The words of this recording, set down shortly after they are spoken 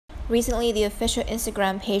Recently, the official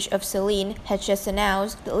Instagram page of Celine has just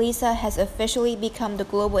announced that Lisa has officially become the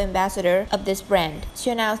global ambassador of this brand.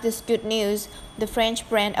 To announce this good news, the French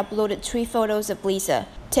brand uploaded 3 photos of Lisa,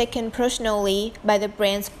 taken personally by the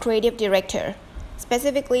brand's creative director.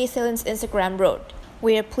 Specifically, Celine's Instagram wrote,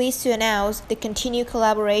 "We are pleased to announce the continued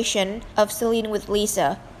collaboration of Celine with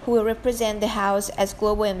Lisa, who will represent the house as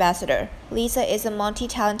global ambassador. Lisa is a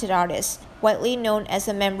multi-talented artist, widely known as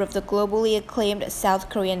a member of the globally acclaimed South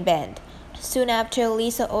Korean band." Soon after,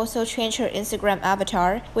 Lisa also changed her Instagram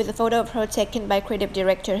avatar with a photo of her taken by creative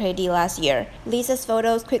director Heidi last year. Lisa's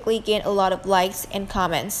photos quickly gained a lot of likes and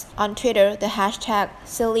comments. On Twitter, the hashtag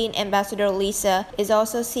Celine Ambassador Lisa is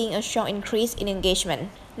also seeing a strong increase in engagement.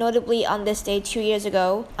 Notably, on this day 2 years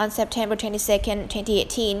ago, on September 22,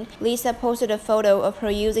 2018, Lisa posted a photo of her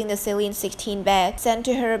using the Celine 16 bag sent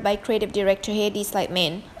to her by creative director Heidi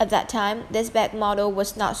Slightman. At that time, this bag model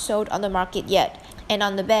was not sold on the market yet, and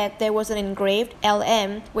on the bag there was an engraved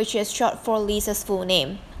LM, which is short for Lisa's full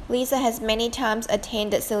name. Lisa has many times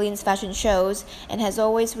attended Celine's fashion shows and has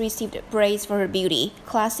always received praise for her beauty,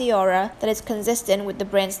 classy aura that is consistent with the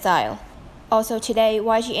brand style. Also today,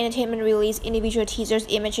 YG Entertainment released individual teasers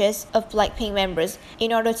images of Blackpink members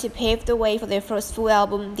in order to pave the way for their first full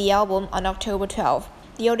album, The Album, on October 12.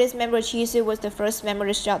 The oldest member, Jisoo, was the first member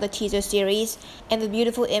to start the teaser series, and the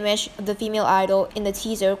beautiful image of the female idol in the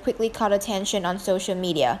teaser quickly caught attention on social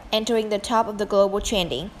media, entering the top of the global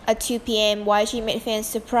trending. At 2 p.m., YG made fans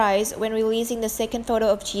surprised when releasing the second photo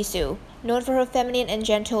of Jisoo. Known for her feminine and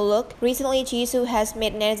gentle look, recently Jisoo has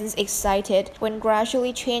made netizens excited when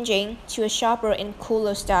gradually changing to a sharper and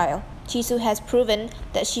cooler style. Jisoo has proven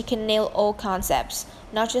that she can nail all concepts,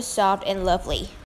 not just soft and lovely.